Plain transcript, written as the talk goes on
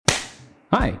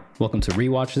Hi, welcome to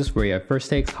Rewatch This, where you have first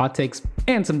takes, hot takes,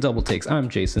 and some double takes. I'm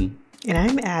Jason. And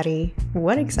I'm Addie.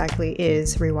 What exactly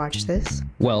is Rewatch This?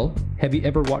 Well, have you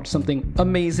ever watched something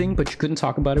amazing, but you couldn't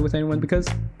talk about it with anyone because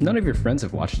none of your friends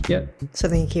have watched it yet? So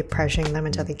then you keep pressuring them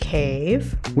until they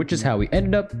cave? Which is how we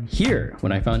ended up here.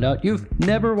 When I found out you've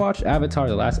never watched Avatar: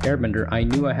 The Last Airbender, I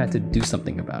knew I had to do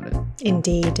something about it.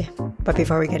 Indeed. But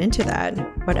before we get into that,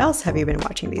 what else have you been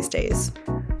watching these days?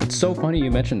 It's so funny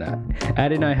you mentioned that.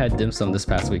 Addie and I had dim sum this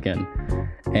past weekend.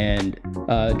 And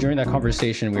during that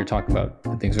conversation, we were talking about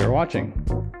the things we were watching.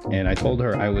 And I told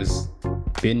her I was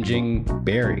binging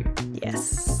Barry.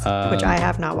 Yes. Which I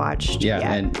have not watched yet.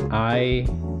 And I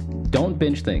don't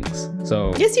binge things.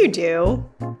 So yes, you do.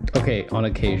 Okay, on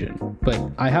occasion. But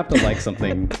I have to like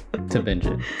something to binge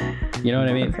it. You know what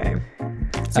I mean? Okay.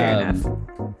 Fair enough.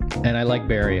 And I like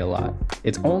Barry a lot.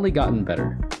 It's only gotten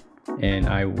better. And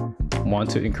I want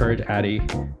to encourage Addie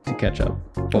to catch up.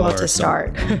 Well, to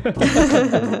start.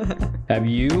 Have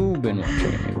you been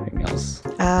watching anything else?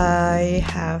 I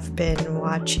have been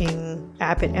watching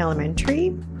Abbott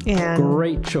Elementary. And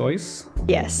great choice.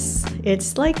 Yes.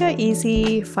 It's like an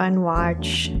easy, fun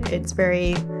watch. It's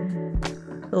very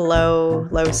low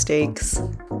stakes.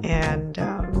 And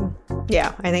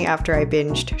yeah, I think after I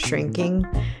binged Shrinking,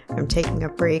 I'm taking a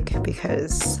break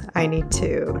because I need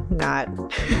to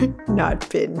not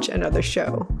binge another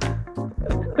show.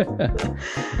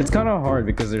 It's kind of hard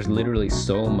because there's literally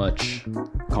so much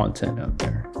content out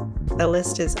there. The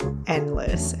list is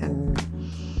endless, and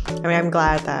I mean, I'm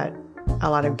glad that a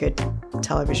lot of good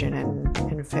television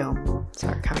and film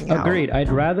start coming out. Agreed. I'd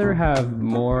rather have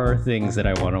more things that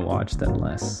I want to watch than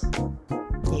less.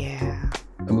 Yeah.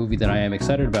 A movie that I am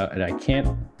excited about and I can't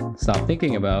stop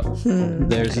thinking about.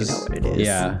 There's this, I know what it is.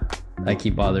 Yeah, I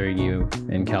keep bothering you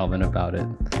and Calvin about it.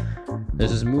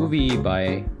 There's this movie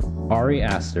by Ari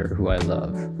Aster, who I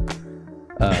love,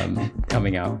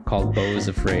 coming out called Beau is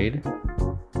Afraid.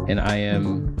 And I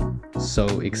am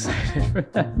so excited for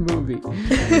that movie.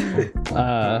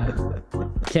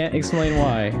 Can't explain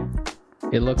why.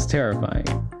 It looks terrifying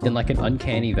in like an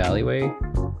uncanny valley way.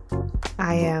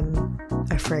 I am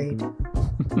afraid.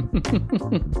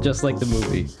 Just like the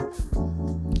movie.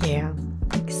 Yeah.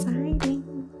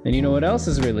 Exciting. And you know what else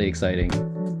is really exciting?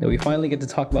 That we finally get to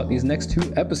talk about these next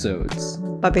 2 episodes.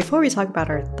 But before we talk about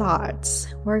our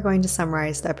thoughts, we're going to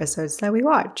summarize the episodes that we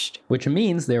watched. Which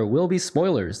means there will be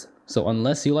spoilers. So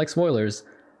unless you like spoilers,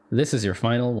 this is your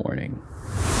final warning.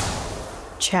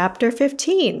 Chapter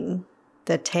 15.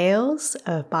 The Tales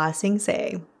of Ba Sing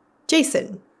Se.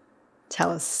 Jason, tell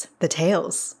us the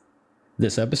tales.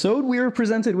 This episode, we are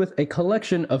presented with a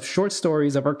collection of short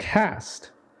stories of our cast.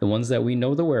 The ones that we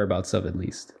know the whereabouts of, at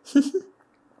least.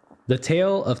 The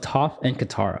Tale of Toph and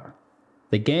Katara.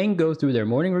 The gang go through their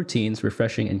morning routines,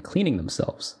 refreshing and cleaning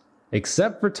themselves.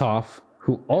 Except for Toph,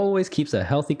 who always keeps a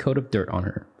healthy coat of dirt on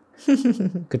her.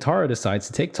 Katara decides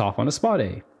to take Toph on a spa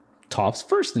day. Toph's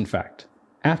first, in fact.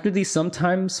 After the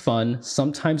sometimes fun,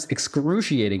 sometimes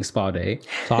excruciating spa day,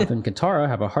 Toph and Katara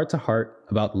have a heart-to-heart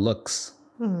about looks.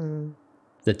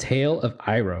 The Tale of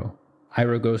Iroh.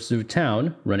 Iroh goes through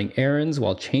town, running errands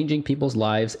while changing people's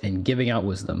lives and giving out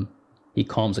wisdom. He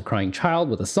calms a crying child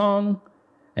with a song,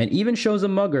 and even shows a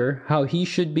mugger how he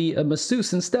should be a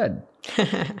masseuse instead.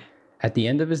 At the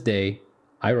end of his day,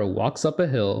 Iroh walks up a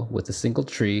hill with a single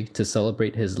tree to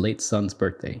celebrate his late son's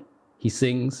birthday. He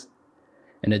sings,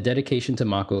 and a dedication to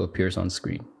Mako appears on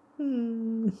screen.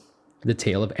 The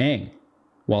Tale of Aang.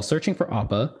 While searching for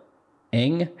Appa,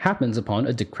 Aang happens upon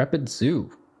a decrepit zoo.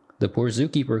 The poor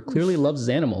zookeeper clearly loves his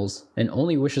animals and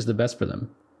only wishes the best for them.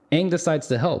 Aang decides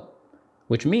to help,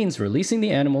 which means releasing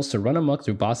the animals to run amok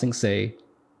through Ba Sing Se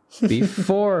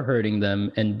before hurting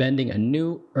them and bending a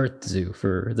new Earth Zoo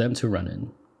for them to run in.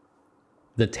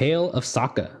 The Tale of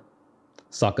Sokka.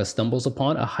 Sokka stumbles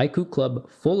upon a haiku club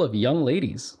full of young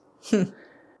ladies.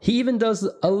 He even does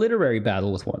a literary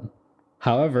battle with one.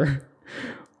 However,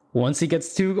 once he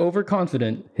gets too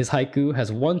overconfident, his haiku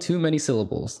has one too many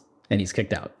syllables, and he's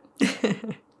kicked out.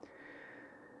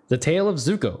 The Tale of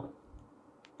Zuko.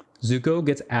 Zuko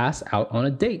gets asked out on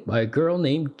a date by a girl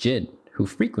named Jin, who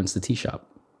frequents the tea shop.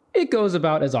 It goes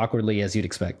about as awkwardly as you'd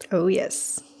expect. Oh,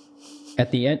 yes. At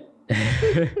the end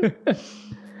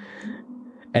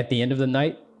of the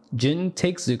night, Jin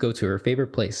takes Zuko to her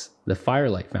favorite place, the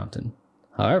Firelight Fountain.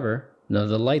 However, none of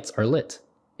the lights are lit.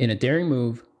 In a daring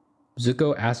move,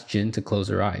 Zuko asks Jin to close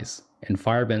her eyes and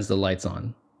firebends the lights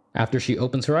on. After she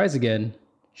opens her eyes again,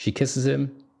 she kisses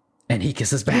him, and he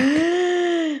kisses back.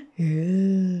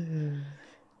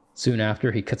 Soon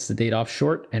after, he cuts the date off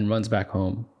short and runs back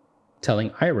home, telling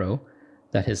Iroh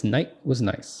that his night was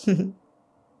nice.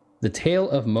 The Tale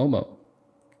of Momo.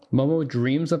 Momo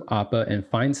dreams of Appa and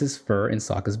finds his fur in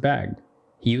Sokka's bag.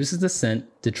 He uses the scent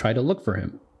to try to look for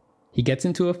him. He gets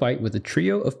into a fight with a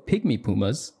trio of pygmy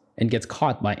pumas and gets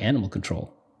caught by animal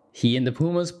control. He and the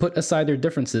pumas put aside their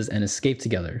differences and escape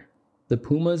together. The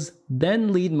pumas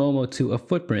then lead Momo to a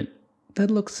footprint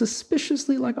that looks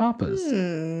suspiciously like Appa's.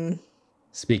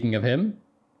 Speaking of him,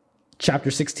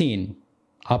 Chapter 16,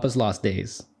 Appa's Lost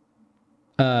Days.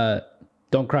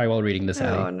 Don't cry while reading this,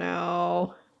 Addie. Oh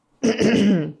no.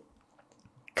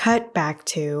 Cut back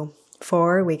to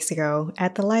 4 weeks ago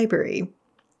at the library.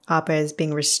 Appa is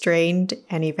being restrained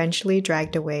and eventually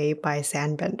dragged away by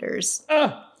sandbenders.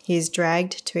 He's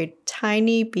dragged to a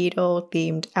tiny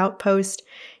beetle-themed outpost.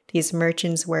 These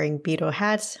merchants wearing beetle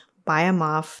hats buy him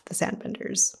off the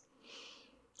sandbenders.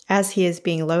 As he is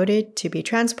being loaded to be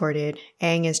transported,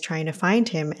 Aang is trying to find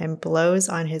him and blows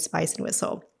on his bison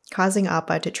whistle, causing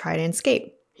Appa to try to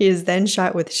escape. He is then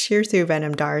shot with Shirthu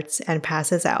venom darts and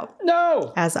passes out.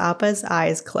 No! As Appa's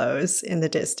eyes close in the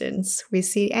distance, we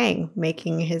see Aang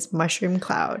making his mushroom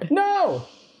cloud. No!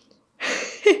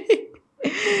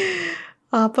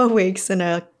 Appa wakes in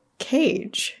a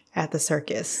cage at the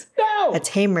circus. No! A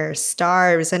tamer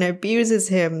starves and abuses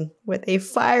him with a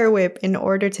fire whip in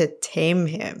order to tame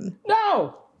him.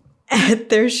 No! At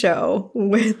their show,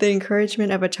 with the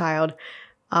encouragement of a child,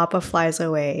 Appa flies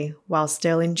away while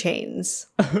still in chains.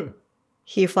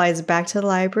 He flies back to the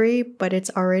library, but it's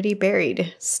already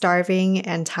buried. Starving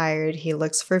and tired, he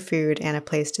looks for food and a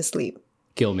place to sleep.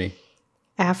 Kill me.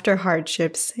 After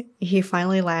hardships, he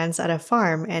finally lands at a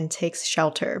farm and takes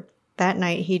shelter. That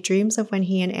night, he dreams of when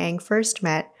he and Aang first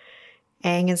met.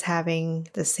 Aang is having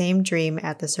the same dream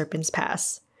at the Serpent's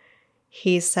Pass.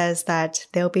 He says that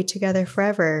they'll be together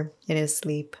forever in his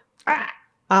sleep.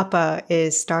 Appa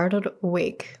is startled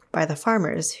awake by the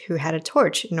farmers who had a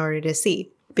torch in order to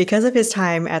see. Because of his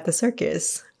time at the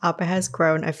circus, Appa has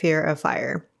grown a fear of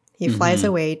fire. He flies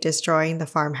away, destroying the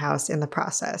farmhouse in the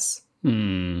process.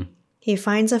 He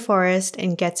finds a forest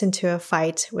and gets into a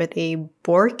fight with a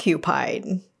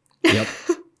porcupine. Yep.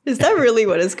 Is that really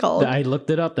what it's called? I looked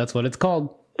it up. That's what it's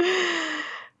called.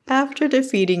 After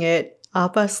defeating it,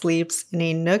 Appa sleeps in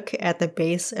a nook at the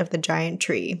base of the giant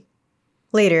tree.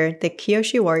 Later, the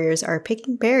Kyoshi warriors are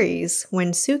picking berries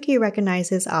when Suki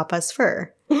recognizes Appa's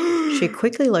fur. She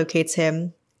quickly locates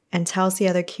him and tells the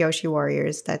other Kyoshi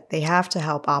warriors that they have to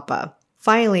help Appa.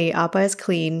 Finally, Appa is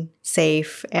clean,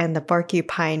 safe, and the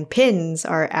porcupine pins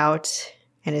are out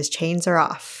and his chains are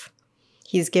off.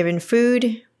 He's given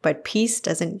food, but peace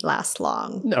doesn't last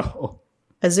long. No.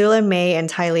 Azula, May, and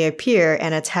Ty Lee appear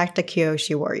and attack the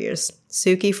Kyoshi warriors.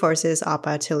 Suki forces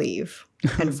Appa to leave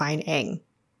and find Aang.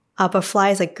 Appa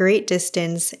flies a great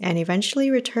distance and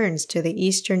eventually returns to the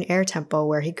Eastern Air Temple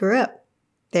where he grew up.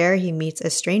 There he meets a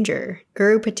stranger.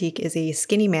 Guru Patik is a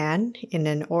skinny man in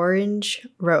an orange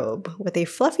robe with a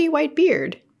fluffy white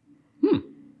beard.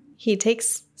 He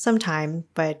takes some time,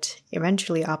 but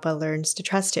eventually Appa learns to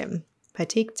trust him.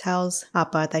 Patik tells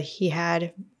Appa that he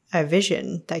had a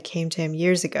vision that came to him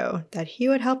years ago that he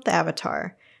would help the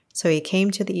Avatar, so he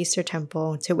came to the Eastern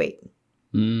Temple to wait.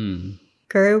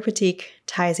 Guru Patik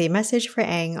ties a message for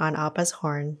Aang on Appa's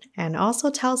horn and also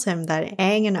tells him that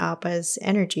Aang and Appa's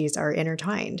energies are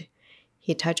intertwined.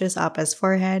 He touches Appa's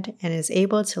forehead and is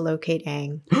able to locate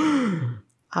Aang.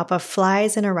 Appa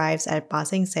flies and arrives at Ba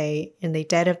Sing Se in the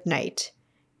dead of night.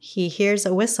 He hears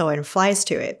a whistle and flies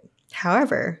to it.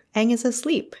 However, Aang is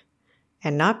asleep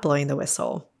and not blowing the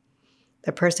whistle.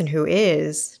 The person who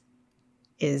is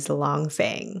Long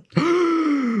Fang.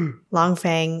 Long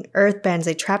Fang earthbends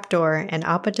a trapdoor and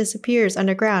Appa disappears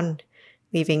underground,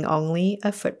 leaving only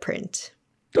a footprint.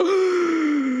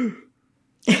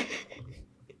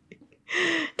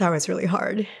 That was really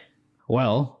hard.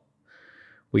 Well,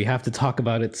 we have to talk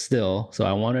about it still, so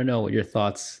I want to know what your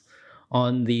thoughts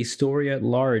on the story at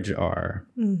large are.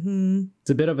 It's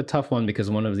a bit of a tough one because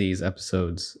one of these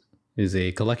episodes is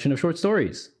a collection of short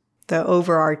stories. The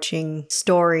overarching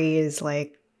story is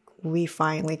like, we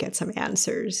finally get some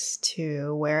answers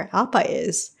to where Appa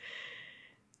is.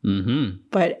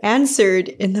 But answered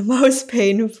in the most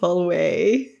painful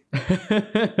way.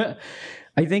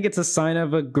 I think it's a sign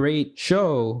of a great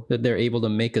show that they're able to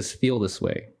make us feel this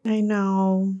way. I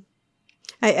know.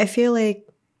 I feel like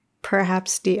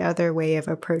perhaps the other way of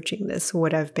approaching this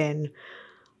would have been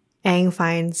Aang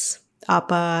finds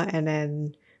Appa and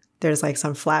then there's like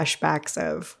some flashbacks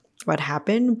of what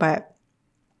happened, but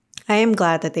I am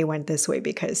glad that they went this way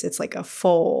because it's like a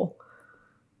full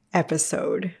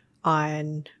episode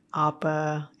on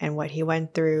Appa and what he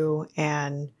went through,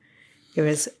 and it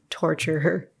was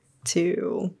torture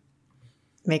to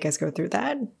make us go through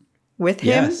that with him.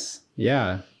 Yes,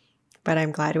 yeah. but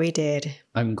I'm glad we did.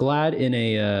 I'm glad in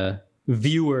a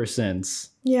viewer sense.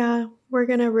 Yeah, we're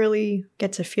going to really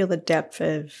get to feel the depth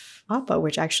of Appa,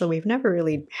 which actually we've never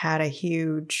really had a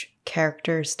huge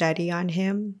character study on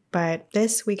him. But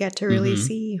this we get to really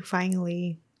see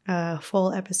finally a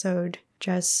full episode,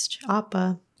 just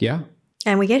Appa. Yeah.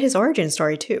 And we get his origin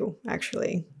story too,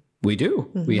 actually. We do.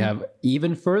 We have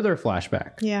even further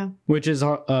flashback. Yeah. Which is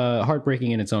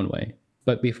heartbreaking in its own way.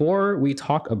 But before we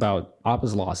talk about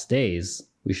Appa's lost days,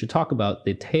 we should talk about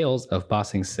the tales of Ba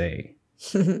Sing Se.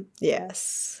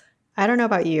 Yes. I don't know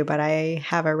about you, but I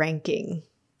have a ranking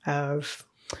of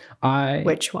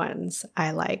which ones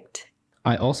I liked.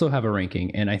 I also have a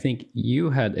ranking, and I think you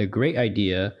had a great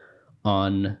idea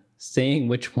on saying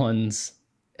which ones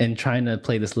and trying to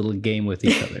play this little game with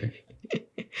each other.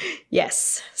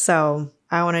 Yes. So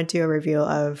I want to do a review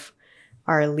of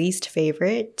our least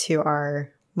favorite to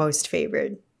our most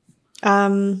favorite.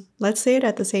 Let's say it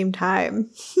at the same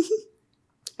time.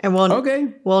 And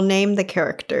we'll name the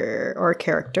character or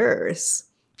characters.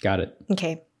 Got it.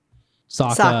 Okay.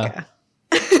 Sokka.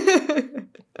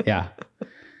 Yeah.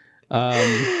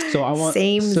 So I want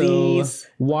these.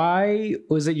 Why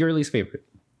was it your least favorite?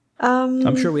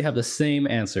 I'm sure we have the same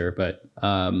answer, but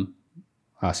I'll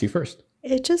ask you first.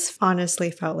 It just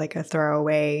honestly felt like a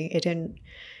throwaway. It didn't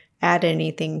add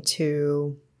anything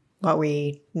to what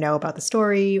we know about the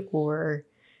story or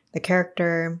the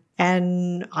character.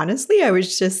 And honestly, I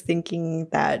was just thinking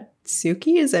that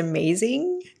Suki is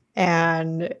amazing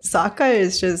and Sokka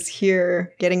is just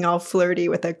here getting all flirty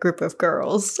with a group of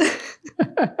girls.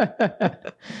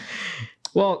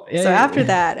 Well, so after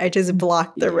that, I just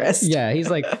blocked the rest. Yeah,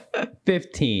 he's like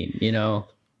 15, you know.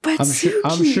 But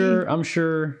I'm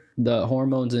sure the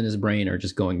hormones in his brain are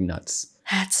just going nuts.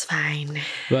 That's fine.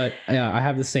 But yeah, I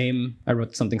have the same. I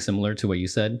wrote something similar to what you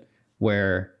said,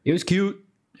 where it was cute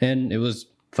and it was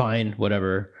fine,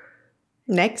 whatever.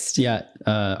 Next. Yeah,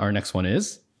 our next one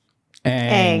is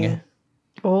Aang.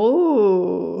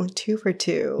 Oh, 2 for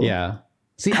 2. Yeah.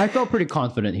 See, I felt pretty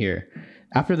confident here.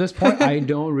 After this point, I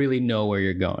don't really know where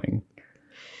you're going.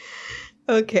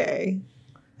 Okay.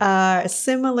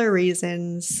 Similar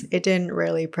reasons. It didn't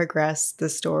really progress the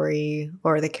story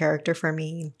or the character for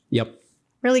me. Yep.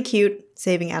 Really cute,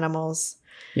 saving animals.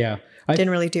 Yeah. Didn't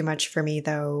really do much for me,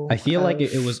 though. I feel like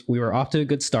it was, we were off to a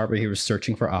good start where he was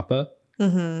searching for Appa.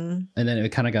 Mm-hmm. And then it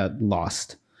kind of got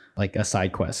lost, like a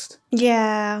side quest.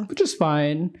 Yeah. Which is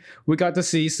fine. We got to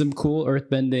see some cool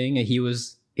earthbending, and he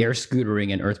was air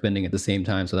scootering and earthbending at the same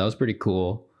time. So that was pretty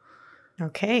cool.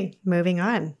 Okay, moving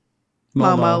on.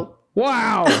 Momo.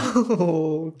 Wow.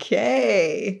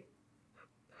 Okay.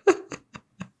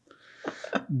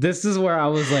 This is where I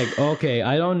was like, okay,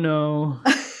 I don't know.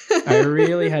 I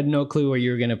really had no clue where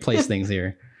you were going to place things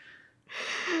here.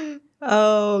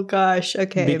 Oh, gosh.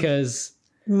 Okay. Because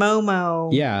Momo.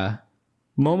 Yeah.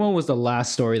 Momo was the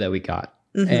last story that we got.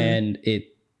 Mm-hmm. And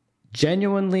it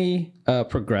genuinely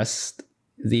progressed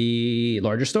the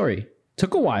larger story.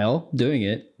 Took a while doing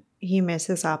it. He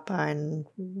misses Appa and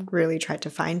really tried to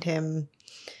find him.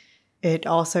 It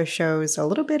also shows a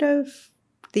little bit of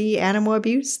the animal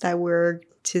abuse that we're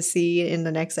to see in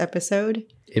the next episode.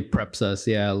 It preps us,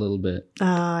 yeah, a little bit.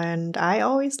 And I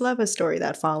always love a story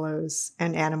that follows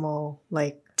an animal,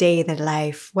 like day in the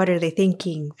life. What are they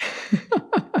thinking?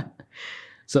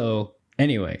 So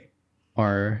anyway,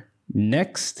 our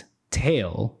next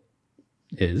tale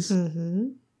is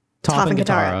Toph and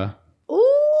Katara.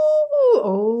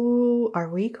 Oh, are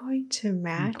we going to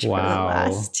match for the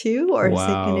last two? Or is it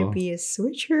going to be a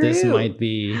switcheroo? This might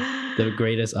be the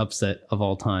greatest upset of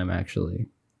all time, actually.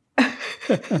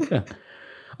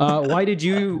 Why did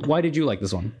you like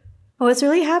this one? I was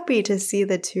really happy to see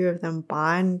the two of them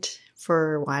bond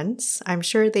for once. I'm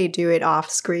sure they do it off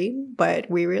screen, but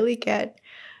we really get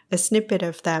a snippet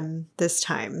of them this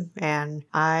time. And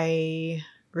I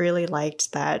really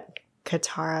liked that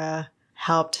Katara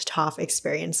helped Toph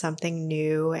experience something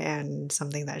new and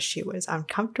something that she was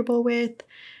uncomfortable with.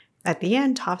 At the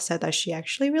end, Toph said that she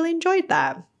actually really enjoyed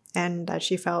that and that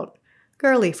she felt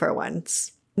girly for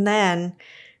once. And then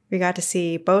we got to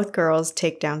see both girls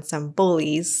take down some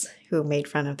bullies who made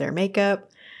fun of their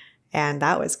makeup. And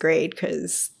that was great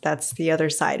because that's the other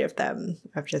side of them,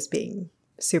 of just being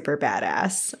super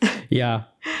badass. Yeah.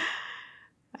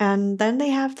 And then they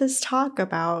have this talk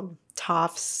about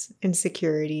Toph's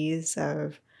insecurities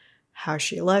of how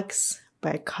she looks,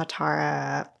 but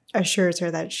Katara assures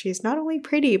her that she's not only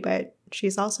pretty, but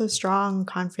she's also strong,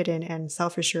 confident, and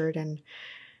self-assured. And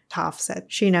Toph said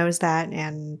she knows that,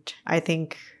 and I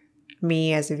think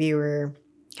me as a viewer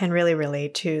can really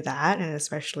relate to that, and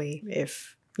especially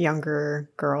if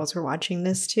younger girls were watching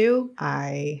this too.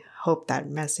 I hope that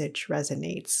message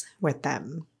resonates with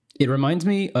them. It reminds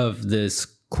me of this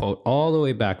quote all the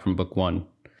way back from book 1.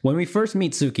 When we first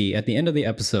meet Suki, at the end of the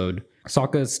episode,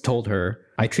 Sokka's told her,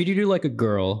 "I treated you like a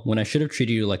girl when I should have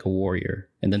treated you like a warrior."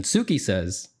 And then Suki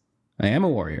says, "I am a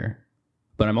warrior,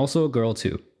 but I'm also a girl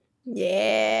too."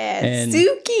 Yeah, And-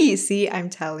 Suki! See, I'm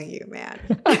telling you, man.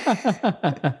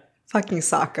 Fucking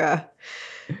Sokka.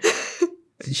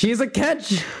 She's a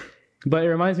catch! But it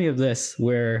reminds me of this,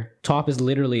 where Toph is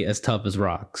literally as tough as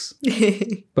rocks.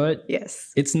 But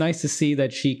Yes. it's nice to see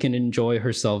that she can enjoy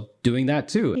herself doing that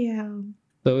too. Yeah.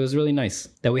 So it was really nice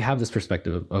that we have this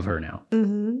perspective of her now.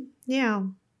 Mm-hmm. Yeah.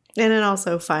 And then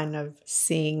also fun of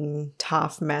seeing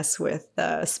Toph mess with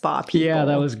the spa people. Yeah,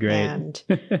 that was great. And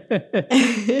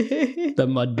The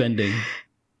mud bending.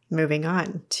 moving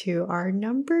on to our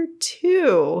number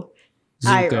 2.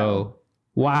 Zuko. Iroh.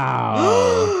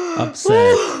 Wow.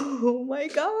 Upset. Oh my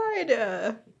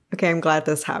god. Okay, I'm glad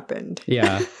this happened.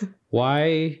 Yeah.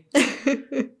 Why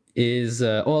is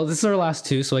well, this is our last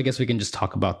 2, so I guess we can just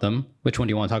talk about them. Which one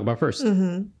do you want to talk about first?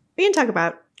 Mm-hmm. We can talk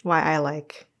about why I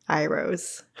like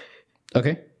Iroh's.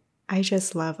 Okay. I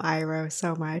just love Iroh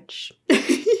so much.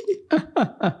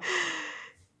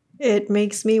 It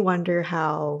makes me wonder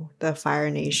how the Fire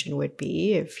Nation would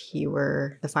be if he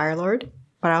were the Fire Lord.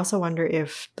 But I also wonder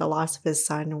if the loss of his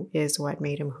son is what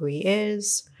made him who he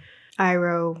is.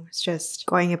 Iroh is just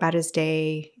going about his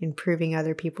day, improving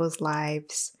other people's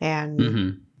lives,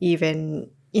 and even,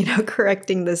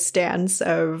 correcting the stance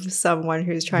of someone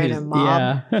who's trying to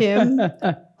mob him.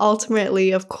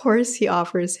 Ultimately, of course, he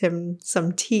offers him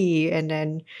some tea and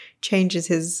then changes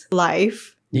his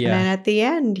life. Yeah. And then at the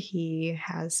end, he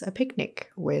has a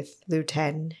picnic with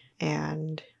Luten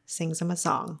and sings him a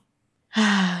song.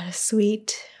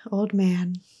 Sweet old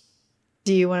man.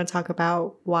 Do you want to talk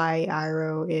about why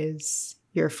Iroh is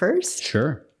your first?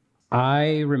 Sure.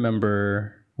 I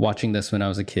remember watching this when I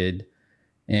was a kid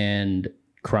and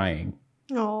crying.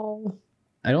 Oh.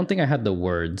 I don't think I had the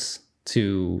words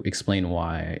to explain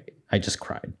why. I just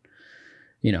cried.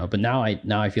 But now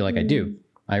I feel like I do.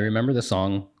 I remember the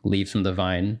song Leaves from the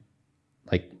Vine,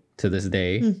 like to this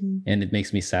day, and it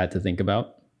makes me sad to think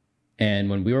about. And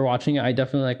when we were watching it, I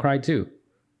definitely cried too.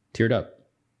 Teared up.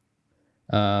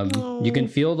 You can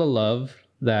feel the love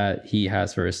that he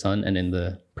has for his son and in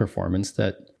the performance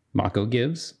that Mako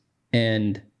gives.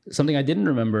 And something I didn't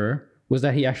remember was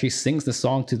that he actually sings the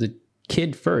song to the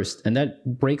kid first. And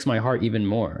that breaks my heart even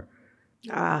more.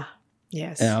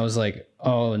 Yes. And I was like,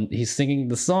 oh, and he's singing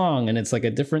the song and it's like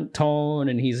a different tone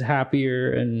and he's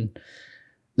happier. And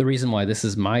the reason why this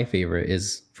is my favorite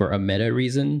is for a meta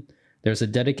reason. There's a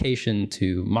dedication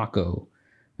to Mako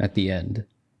at the end.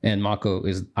 And Mako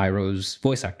is Iroh's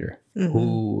voice actor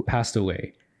who passed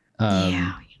away.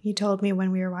 Yeah, you told me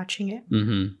when we were watching it.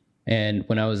 And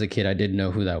when I was a kid, I didn't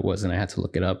know who that was and I had to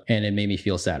look it up and it made me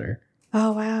feel sadder.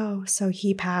 Oh, wow. So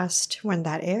he passed when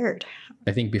that aired.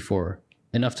 I think before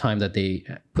enough time that they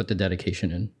put the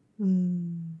dedication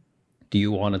in. Do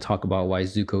you want to talk about why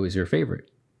Zuko is your favorite?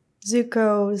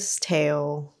 Zuko's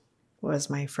tale was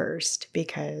my first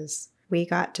because we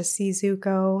got to see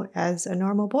Zuko as a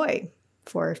normal boy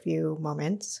for a few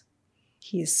moments.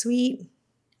 He's sweet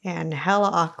and hella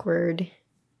awkward,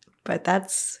 but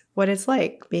that's what it's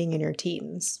like being in your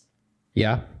teens.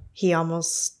 Yeah. He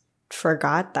almost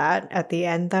forgot that at the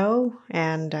end, though,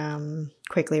 and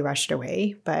quickly rushed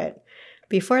away. But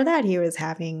before that, he was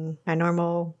having a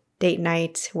normal date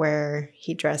night where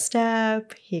he dressed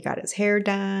up, he got his hair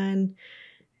done,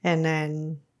 and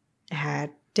then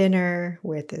had dinner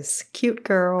with this cute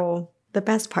girl. The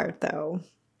best part, though,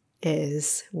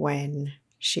 is when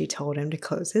she told him to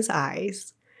close his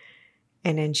eyes,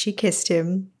 and then she kissed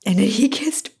him, and then he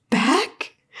kissed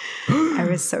back. I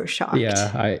was so shocked.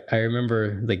 Yeah, I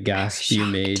remember the gasp you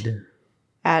made.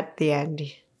 At the end,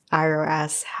 Iroh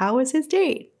asks, how was his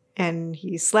date? And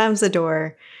he slams the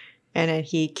door, and then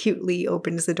he cutely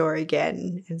opens the door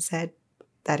again and said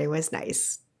that it was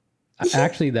nice.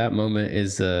 Actually, that moment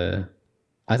is,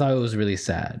 I thought it was really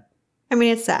sad. I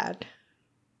mean, it's sad,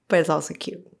 but it's also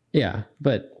cute. Yeah,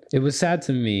 but it was sad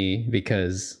to me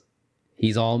because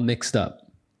he's all mixed up.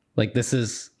 Like this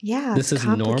is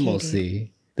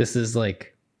normalcy. This is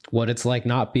like what it's like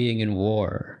not being in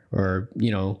war or,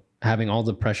 having all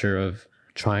the pressure of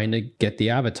trying to get the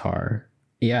Avatar.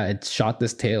 Yeah, it shot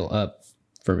this tale up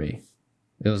for me.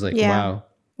 It was like, wow.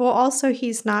 Well, also,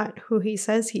 he's not who he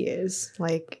says he is.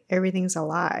 Like, everything's a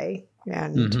lie.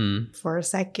 And for a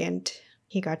second,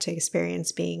 he got to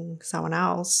experience being someone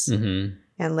else and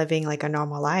living like a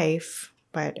normal life.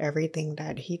 But everything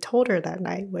that he told her that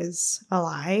night was a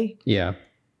lie. Yeah.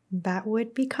 that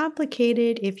would be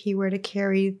complicated if he were to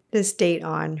carry this date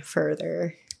on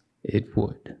further. It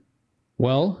would.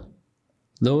 Well,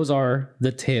 those are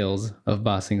the tales of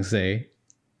Ba Sing Se,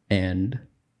 and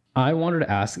I wanted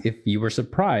to ask if you were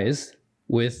surprised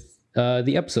with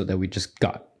the episode that we just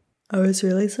got. I was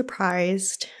really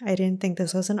surprised. I didn't think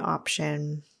this was an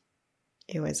option.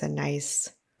 It was a nice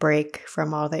break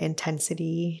from all the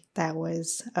intensity that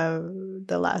was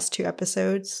the last 2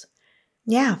 episodes.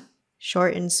 Yeah,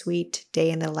 short and sweet day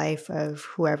in the life of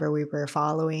whoever we were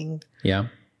following. Yeah.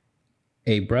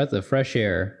 A breath of fresh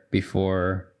air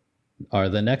before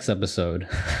the next episode.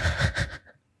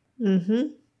 Mm-hmm.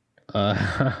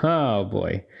 Oh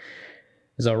boy.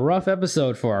 It's a rough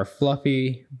episode for our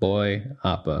fluffy boy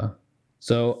Appa.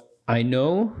 So I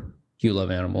know you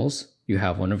love animals. You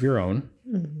have one of your own.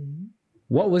 Mm-hmm.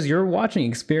 What was your watching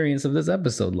experience of this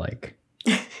episode like?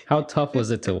 How tough was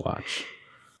it to watch?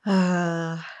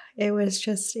 It was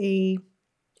just a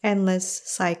endless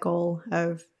cycle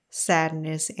of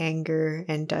sadness, anger,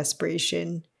 and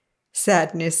desperation.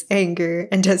 Sadness, anger,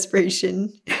 and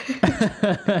desperation.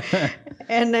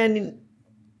 And then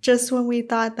just when we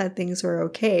thought that things were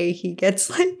okay, he gets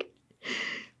like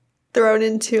thrown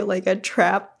into like a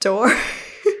trap door.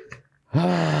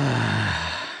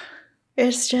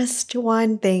 It's just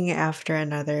one thing after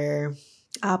another.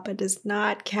 Appa does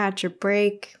not catch a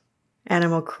break.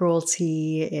 Animal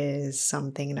cruelty is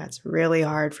something that's really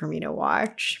hard for me to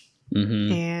watch.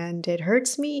 Mm-hmm. And it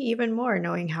hurts me even more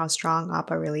knowing how strong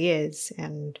Appa really is.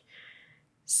 And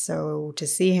so to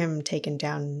see him taken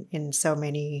down in so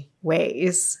many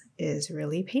ways is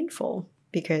really painful.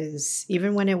 Because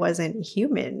even when it wasn't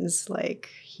humans, like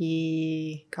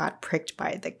he got pricked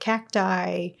by the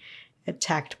cacti,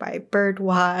 attacked by bird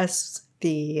wasps,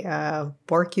 the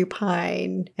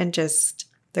porcupine, and just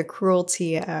the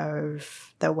cruelty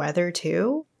of the weather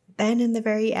too. Then in the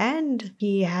very end,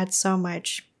 he had so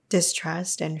much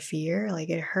distrust and fear. Like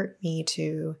it hurt me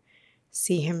to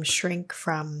see him shrink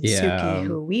from Suki,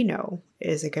 who we know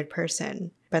is a good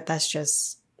person. But that's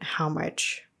just how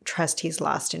much trust he's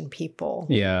lost in people.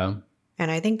 Yeah.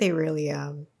 And I think they really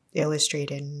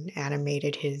illustrated and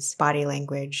animated his body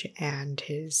language and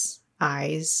his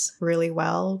eyes really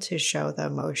well to show the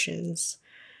emotions.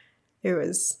 It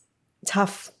was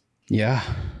tough. Yeah,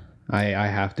 I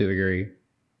have to agree.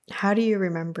 How do you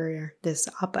remember this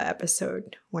Appa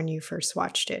episode when you first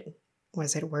watched it?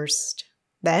 Was it worse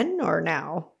then or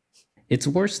now? It's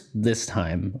worse this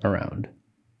time around.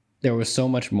 There was so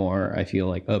much more, I feel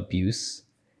like, abuse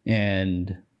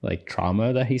and like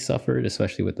trauma that he suffered,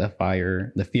 especially with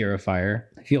the fear of fire.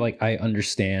 I feel like I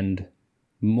understand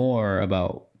more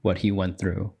about what he went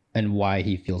through and why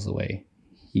he feels the way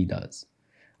he does.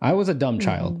 I was a dumb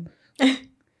child.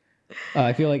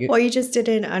 I feel like well, you just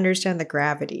didn't understand the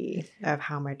gravity of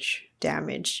how much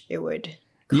damage it would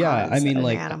cause. Yeah, I mean,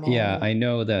 like, animal. Yeah, I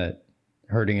know that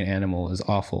hurting an animal is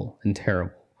awful and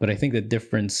terrible, but I think the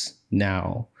difference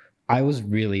now, I was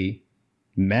really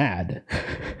mad.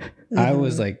 Mm-hmm. I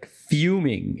was like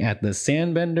fuming at the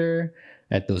sandbender,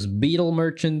 at those beetle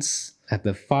merchants, at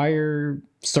the fire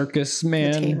circus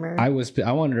man. I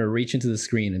wanted to reach into the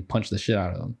screen and punch the shit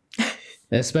out of them.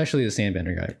 Especially the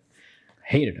sandbender guy.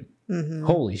 Hated him. Mm-hmm.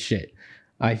 Holy shit.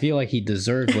 I feel like he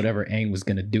deserved whatever Aang was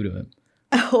gonna do to him.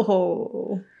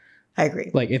 Oh, I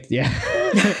agree. Like it's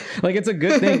like it's a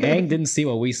good thing Aang didn't see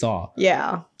what we saw.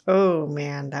 Yeah. Oh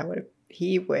man,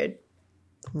 he would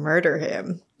murder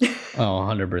him. Oh,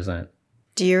 100%.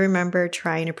 Do you remember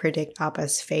trying to predict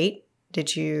Appa's fate?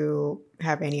 Did you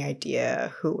have any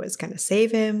idea who was going to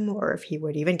save him or if he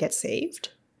would even get saved?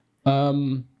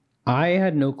 I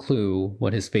had no clue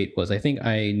what his fate was. I think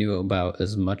I knew about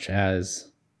as much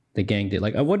as the gang did.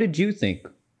 Like, what did you think?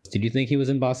 Did you think he was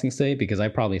in Ba Sing Se? Because I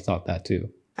probably thought that too.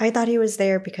 I thought he was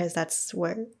there because that's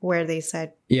where they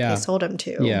said they sold him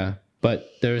to. Yeah, but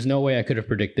there's no way I could have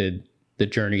predicted the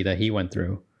journey that he went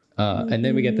through. And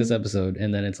then we get this episode,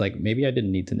 and then it's like, maybe I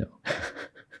didn't need to know.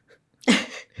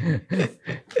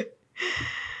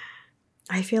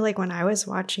 I feel like when I was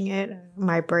watching it,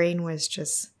 my brain was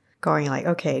just going like,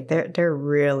 okay, they're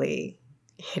really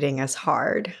hitting us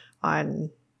hard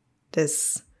on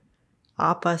this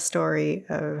Appa story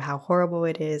of how horrible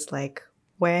it is. Like,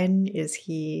 when is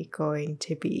he going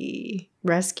to be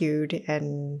rescued?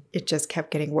 And it just kept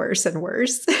getting worse and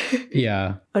worse.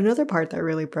 Yeah. Another part that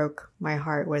really broke my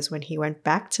heart was when he went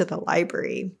back to the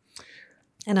library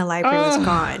and the library was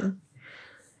gone.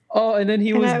 Oh, and then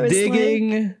he was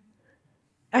digging. Like,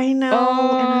 I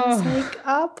know. And I was like,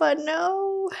 Appa,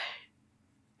 no.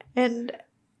 And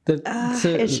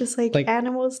it's just like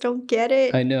animals don't get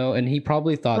it. I know. And he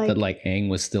probably thought that like Aang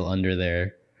was still under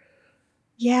there.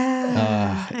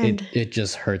 Yeah. And it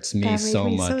just hurts me that made so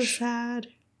me so much. sad.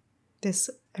 This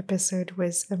episode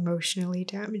was emotionally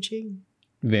damaging.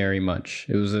 Very much.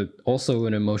 It was also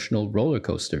an emotional roller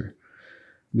coaster.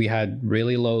 We had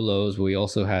really low lows, but we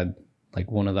also had like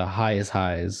one of the highest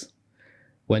highs.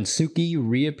 When Suki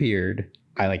reappeared,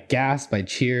 I like gasped, I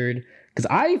cheered, because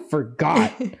I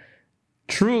forgot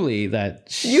truly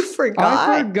that You forgot?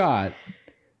 I forgot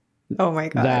Oh my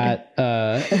god.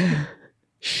 that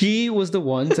she was the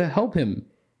one to help him.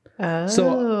 Oh.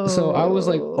 So I was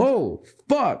like, oh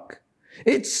fuck,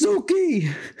 it's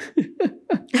Suki.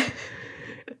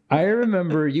 I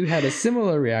remember you had a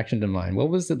similar reaction to mine. What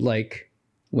was it like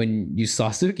when you saw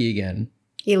Suki again?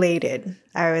 Elated.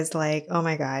 I was like, oh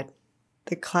my god,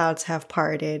 the clouds have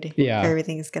parted. Yeah.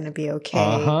 Everything's going to be okay.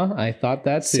 I thought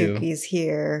that too. Suki's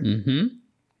here. Mm-hmm.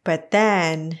 But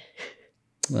then...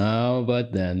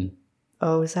 but then...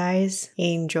 Ozai's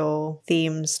angel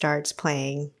theme starts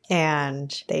playing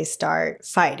and they start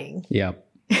fighting. Yep.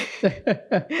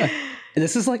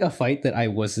 This is like a fight that I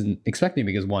wasn't expecting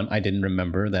because one, I didn't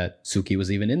remember that Suki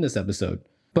was even in this episode.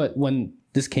 But when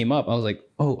this came up, I was like,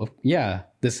 oh yeah,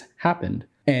 this happened.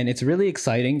 And it's really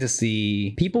exciting to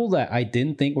see people that I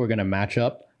didn't think were going to match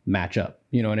up.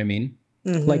 You know what I mean?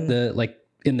 Mm-hmm. Like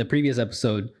in the previous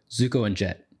episode, Zuko and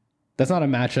Jet. That's not a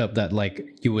matchup that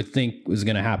like you would think was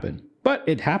going to happen. But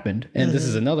it happened. And this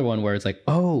is another one where it's like,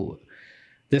 oh,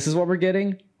 this is what we're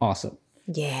getting? Awesome.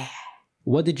 Yeah.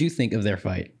 What did you think of their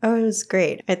fight? Oh, it was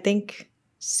great. I think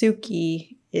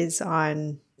Suki is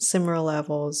on similar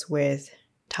levels with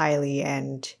Tylee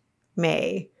and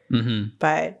May. Mm-hmm.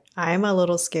 But I'm a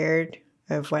little scared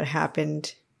of what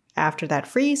happened after that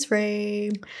freeze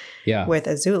frame with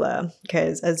Azula.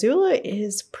 Because Azula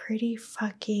is pretty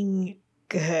fucking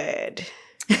good.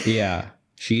 Yeah,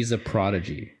 she's a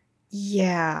prodigy.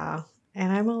 Yeah,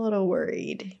 and I'm a little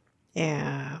worried.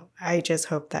 Yeah, I just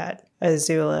hope that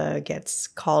Azula gets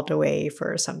called away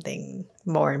for something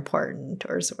more important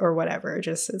or whatever.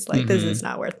 Just it's like, this is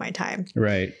not worth my time.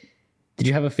 Right. Did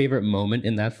you have a favorite moment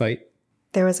in that fight?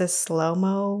 There was a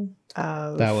slow-mo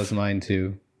of... That was mine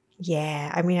too. Yeah,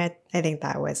 I mean, I think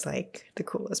that was like the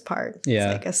coolest part. Yeah.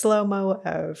 It's like a slow-mo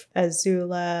of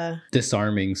Azula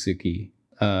disarming Suki.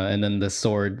 And then the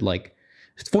sword like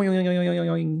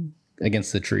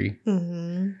against the tree.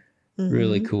 Mm-hmm.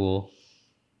 Really cool.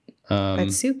 But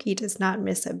Suki does not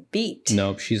miss a beat.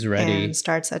 Nope, she's ready. And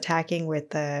starts attacking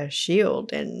with the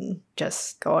shield and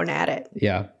just going at it.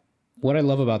 Yeah. What I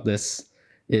love about this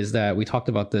is that we talked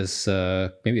about this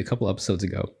maybe a couple episodes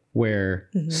ago, where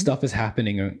stuff is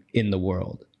happening in the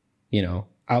world, you know,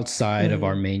 outside of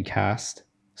our main cast.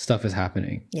 Stuff is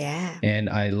happening. Yeah. And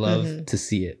I love to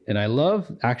see it. And I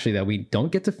love actually that we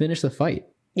don't get to finish the fight.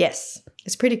 Yes.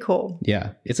 It's pretty cool.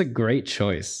 Yeah. It's a great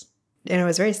choice. And it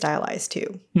was very stylized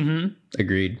too. Mm-hmm.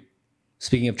 Agreed.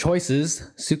 Speaking of choices,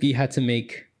 Suki had to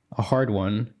make a hard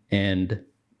one and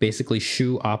basically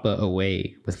shoo Appa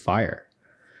away with fire.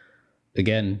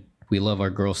 Again, we love our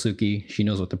girl Suki. She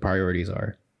knows what the priorities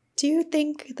are. Do you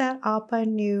think that Appa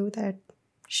knew that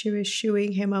she was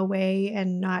shooing him away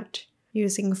and not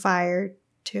using fire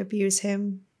to abuse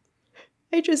him?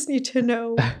 I just need to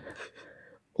know.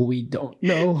 We don't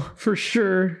know for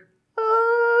sure.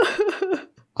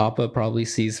 Appa probably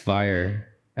sees fire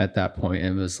at that point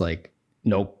and was like,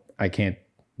 nope, I can't,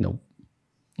 nope.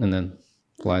 And then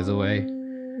flies away.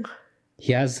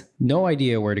 He has no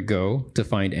idea where to go to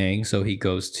find Aang, so he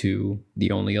goes to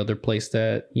the only other place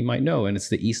that he might know, and it's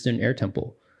the Eastern Air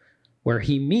Temple, where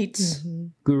he meets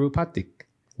Guru Patik.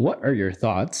 What are your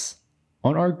thoughts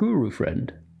on our guru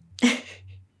friend?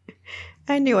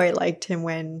 I knew I liked him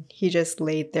when he just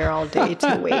laid there all day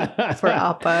to wait for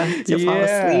Appa to fall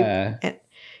asleep.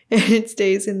 And it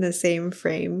stays in the same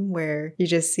frame where you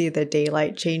just see the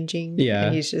daylight changing. Yeah.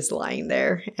 And he's just lying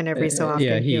there. And every so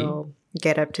often he'll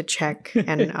get up to check,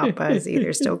 and Appa is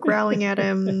either still growling at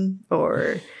him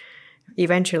or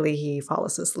eventually he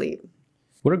falls asleep.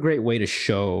 What a great way to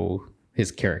show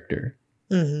his character.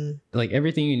 Mm-hmm. Like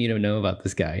everything you need to know about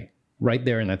this guy right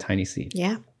there in that tiny scene.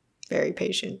 Yeah. Very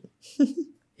patient.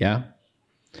 Yeah.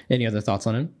 Any other thoughts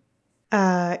on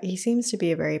him? He seems to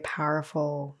be a very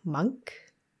powerful monk.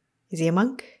 Is he a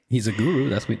monk? He's a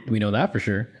guru. We know that for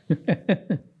sure.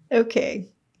 Okay.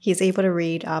 He's able to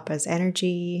read Appa's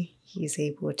energy. He's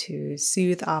able to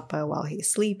soothe Appa while he's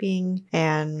sleeping.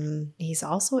 And he's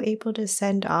also able to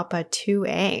send Appa to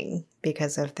Aang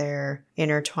because of their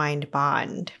intertwined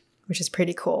bond, which is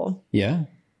pretty cool. Yeah.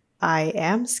 I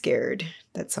am scared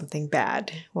that something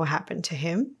bad will happen to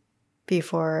him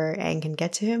before Aang can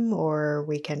get to him, or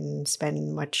we can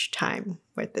spend much time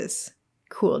with this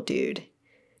cool dude.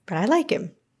 But I like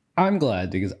him. I'm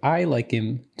glad because I like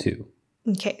him too.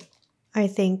 Okay. I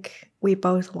think we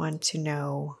both want to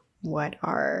know what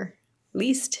our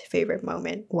least favorite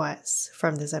moment was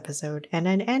from this episode and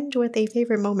then end with a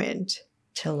favorite moment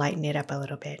to lighten it up a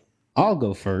little bit. I'll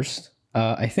go first.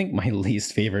 I think my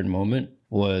least favorite moment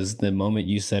was the moment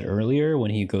you said earlier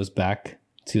when he goes back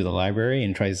to the library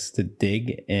and tries to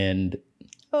dig, and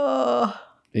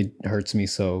it hurts me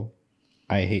so.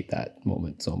 I hate that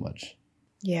moment so much.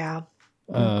 Yeah.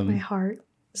 Broke my heart.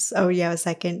 So yeah, a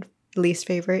second least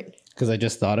favorite. Because I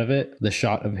just thought of it. The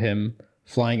shot of him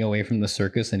flying away from the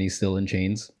circus and he's still in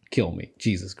chains. Kill me.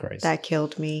 Jesus Christ. That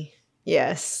killed me.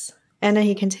 Yes. And then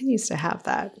he continues to have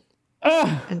that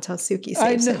until Suki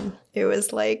saves him. It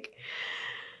was like,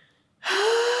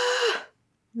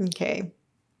 okay.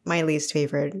 My least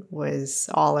favorite was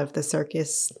all of the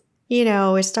circus. You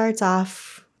know, it starts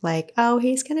off like, oh,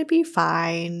 he's going to be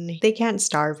fine. They can't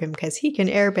starve him because he can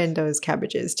airbend those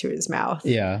cabbages to his mouth.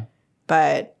 Yeah.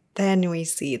 But then we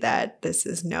see that this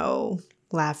is no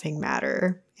laughing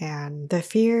matter. And the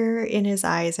fear in his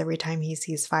eyes every time he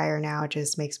sees fire now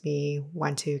just makes me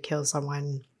want to kill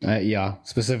someone. Yeah,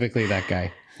 specifically that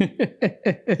guy.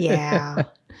 Yeah.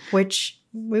 Which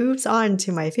moves on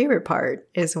to my favorite part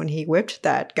is when he whipped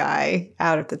that guy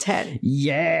out of the tent.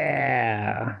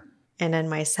 Yeah. And then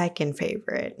my second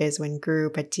favorite is when Guru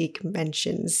Batik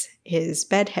mentions his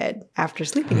bedhead after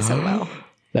sleeping so well.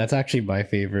 That's actually my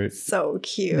favorite. So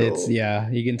cute.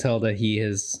 You can tell that he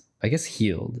is, I guess,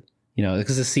 healed. You know,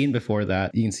 because the scene before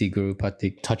that, you can see Guru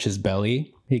Patik touch his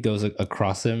belly. He goes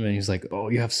across him and he's like, oh,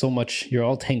 you have so much, you're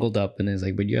all tangled up. And he's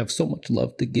like, but you have so much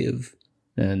love to give.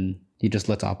 And he just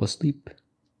lets Appa sleep.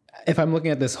 If I'm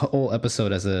looking at this whole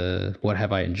episode as a what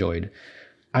have I enjoyed,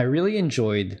 I really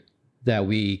enjoyed that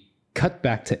we cut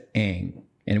back to Aang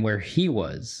and where he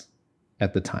was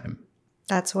at the time.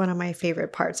 That's one of my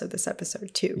favorite parts of this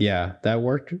episode too. Yeah, that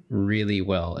worked really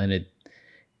well. And it,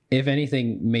 if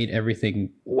anything, made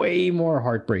everything way more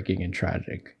heartbreaking and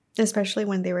tragic. Especially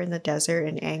when they were in the desert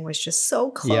and Aang was just so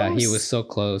close. Yeah, he was so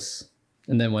close.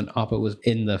 And then when Appa was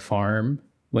in the farm,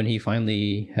 when he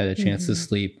finally had a chance to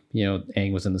sleep, you know,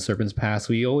 Aang was in the Serpent's Pass.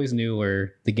 We always knew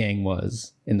where the gang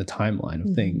was in the timeline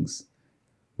of things.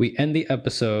 We end the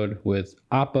episode with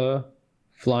Appa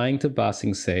flying to Ba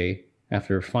Sing Se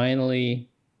after finally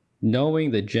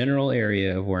knowing the general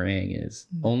area of where Aang is,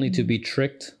 only to be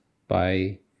tricked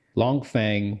by Long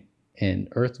Fang and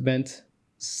Earthbent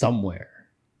somewhere.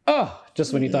 Oh,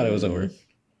 just when you thought it was over.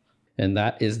 And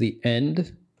that is the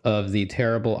end of the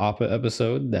terrible Appa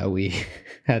episode that we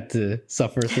had to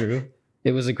suffer through.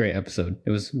 It was a great episode.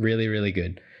 It was really, really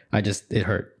good. It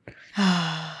hurt.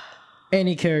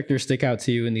 Any characters stick out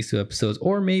to you in these two episodes?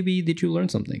 Or maybe did you learn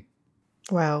something?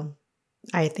 Well,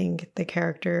 I think the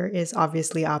character is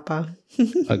obviously Appa.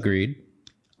 Agreed.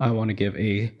 I want to give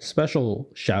a special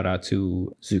shout out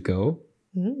to Zuko.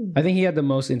 I think he had the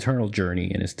most internal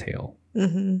journey in his tale.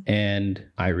 And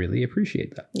I really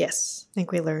appreciate that. Yes, I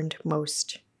think we learned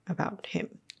most about him.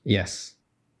 Yes.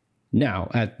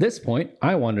 Now, at this point,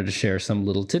 I wanted to share some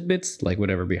little tidbits, like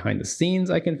whatever behind the scenes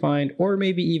I can find, or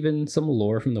maybe even some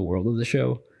lore from the world of the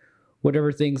show.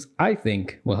 Whatever things I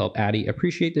think will help Addie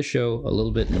appreciate the show a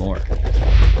little bit more.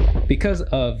 Because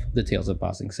of the Tales of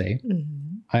Ba Sing Se,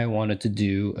 I wanted to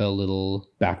do a little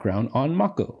background on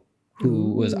Mako,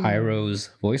 who was Iroh's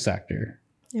voice actor.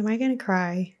 Am I going to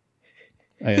cry?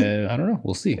 I don't know.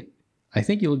 We'll see. I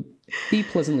think you'll be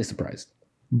pleasantly surprised.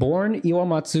 Born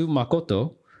Iwamatsu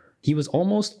Makoto, he was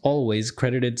almost always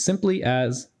credited simply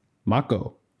as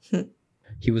Mako.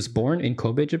 He was born in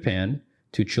Kobe, Japan,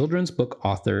 to children's book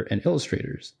author and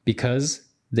illustrators. Because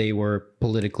they were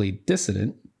politically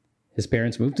dissident, his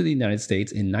parents moved to the United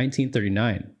States in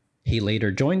 1939. He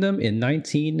later joined them in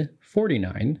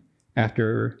 1949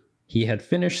 after he had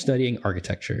finished studying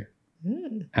architecture.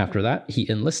 After that, he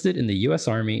enlisted in the U.S.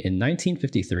 Army in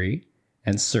 1953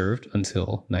 and served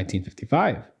until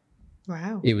 1955.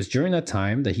 Wow. It was during that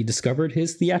time that he discovered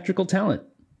his theatrical talent.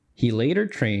 He later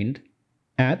trained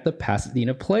at the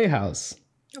Pasadena Playhouse.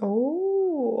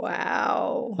 Oh,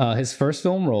 wow. His first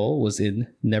film role was in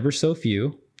Never So Few,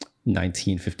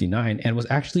 1959, and was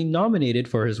actually nominated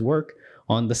for his work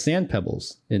on The Sand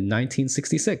Pebbles in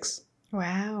 1966.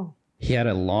 Wow. He had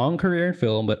a long career in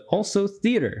film, but also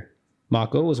theater.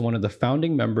 Mako was one of the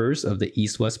founding members of the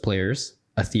East West Players,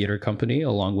 a theater company,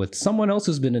 along with someone else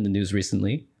who's been in the news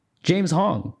recently, James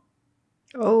Hong.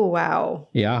 Oh, wow.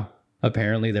 Yeah.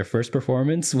 Apparently their first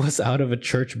performance was out of a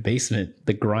church basement.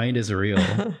 The grind is real.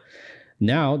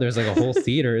 Now there's like a whole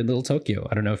theater in Little Tokyo.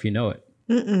 I don't know if you know it.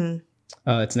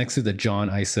 It's next to the John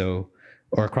Iso,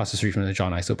 or across the street from the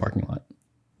John Iso parking lot.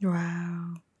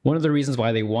 Wow. One of the reasons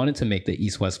why they wanted to make the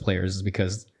East-West players is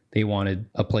because they wanted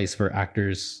a place for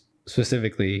actors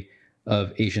specifically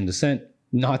of Asian descent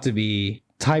not to be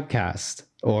typecast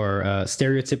or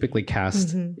stereotypically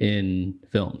cast in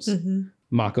films.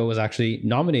 Mako was actually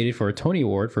nominated for a Tony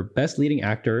Award for Best Leading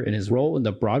Actor in his role in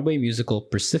the Broadway musical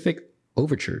Pacific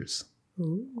Overtures.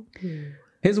 Ooh.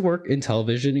 His work in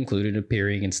television included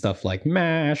appearing in stuff like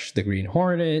MASH, The Green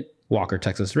Hornet, Walker,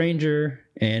 Texas Ranger,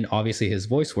 and obviously his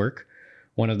voice work,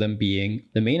 one of them being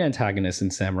the main antagonist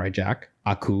in Samurai Jack,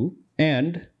 Aku,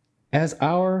 and as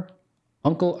our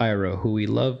Uncle Iroh, who we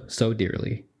love so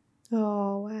dearly.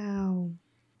 Oh, wow.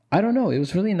 I don't know. It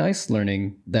was really nice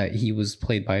learning that he was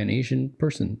played by an Asian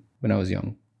person when I was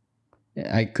young.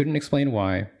 I couldn't explain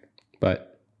why,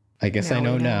 but I guess Now I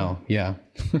know we know. now. Yeah.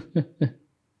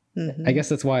 I guess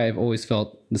that's why I've always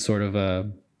felt the sort of,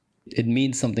 it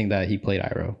means something that he played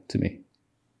Iroh to me.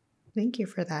 Thank you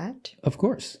for that. Of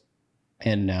course.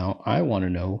 And now I want to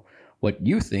know what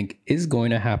you think is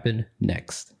going to happen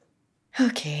next.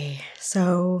 Okay,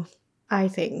 so I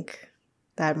think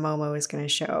that Momo is going to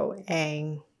show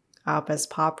Aang Appa's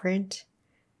paw print,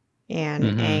 and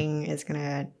Aang is going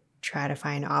to try to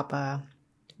find Appa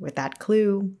with that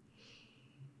clue.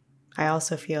 I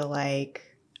also feel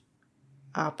like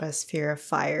Appa's fear of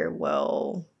fire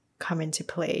will come into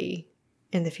play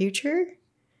in the future,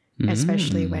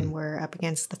 especially when we're up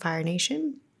against the Fire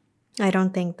Nation. I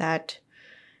don't think that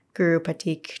Guru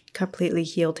Patik completely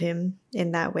healed him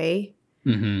in that way.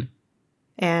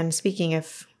 And speaking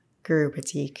of Guru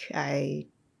Patik, I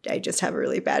just have a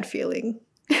really bad feeling.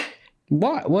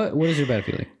 What is your bad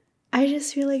feeling? I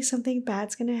just feel like something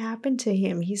bad's going to happen to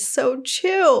him. He's so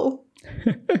chill.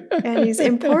 And he's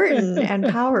important and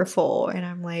powerful. And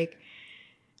I'm like,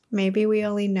 maybe we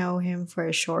only know him for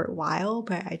a short while,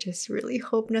 but I just really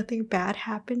hope nothing bad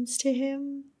happens to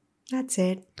him. That's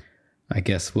it. I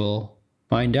guess we'll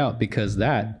find out, because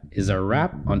that is a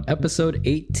wrap on episode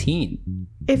 18.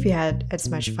 If you had as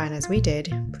much fun as we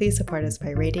did, please support us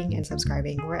by rating and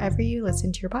subscribing wherever you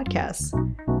listen to your podcasts.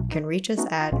 You can reach us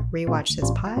at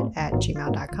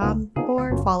rewatchthispod@gmail.com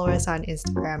or follow us on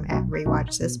Instagram at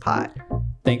rewatchthispod.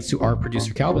 Thanks to our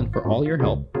producer Calvin for all your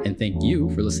help, and thank you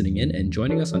for listening in and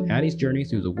joining us on Addie's journey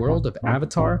through the world of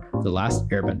Avatar: The Last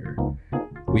Airbender.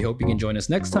 We hope you can join us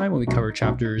next time when we cover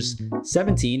chapters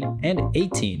 17 and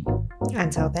 18.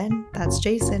 Until then, that's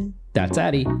Jason. That's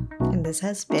Addie. And this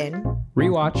has been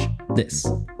Rewatch This.